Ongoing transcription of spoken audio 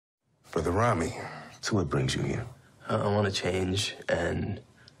Brother Ramy, so what brings you here? I want to change, and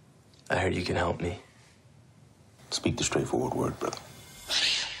I heard you can help me. Speak the straightforward word, brother.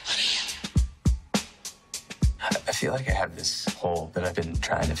 I feel like I have this hole that I've been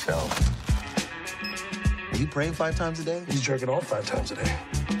trying to fill. Are you praying 5 times a day? He's jerking off 5 times a day.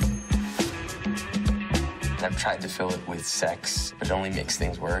 I've tried to fill it with sex, but it only makes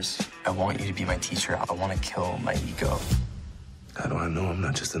things worse. I want you to be my teacher. I want to kill my ego. How do I know I'm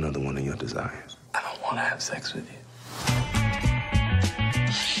not just another one of your desires? I don't want to have sex with you.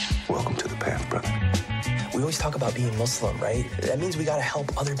 Welcome to the path, brother. We always talk about being Muslim, right? That means we gotta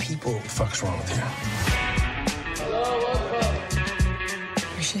help other people. What the fuck's wrong with you?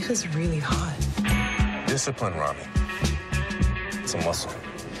 Your sheikh is really hot. Discipline, Ramy. It's a muscle.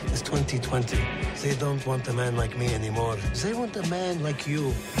 It's 2020. They don't want a man like me anymore. They want a man like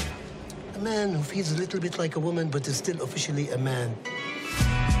you. A man who feels a little bit like a woman, but is still officially a man.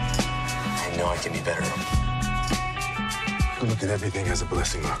 I know I can be better. You look at everything as a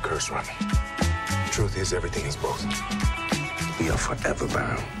blessing or a curse, Ramy. The truth is, everything is both. We are forever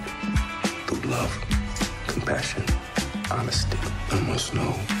bound through love, compassion, honesty. I must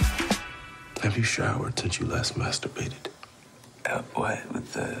know, have you showered since you last masturbated? What?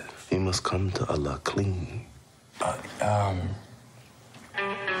 With the... You must come to Allah clean.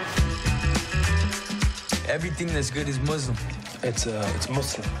 Everything that's good is Muslim. It's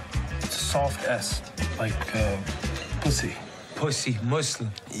Muslim. It's a soft S, like pussy. Pussy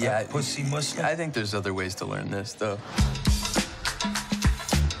Muslim. Yeah, pussy Muslim. I think there's other ways to learn this, though.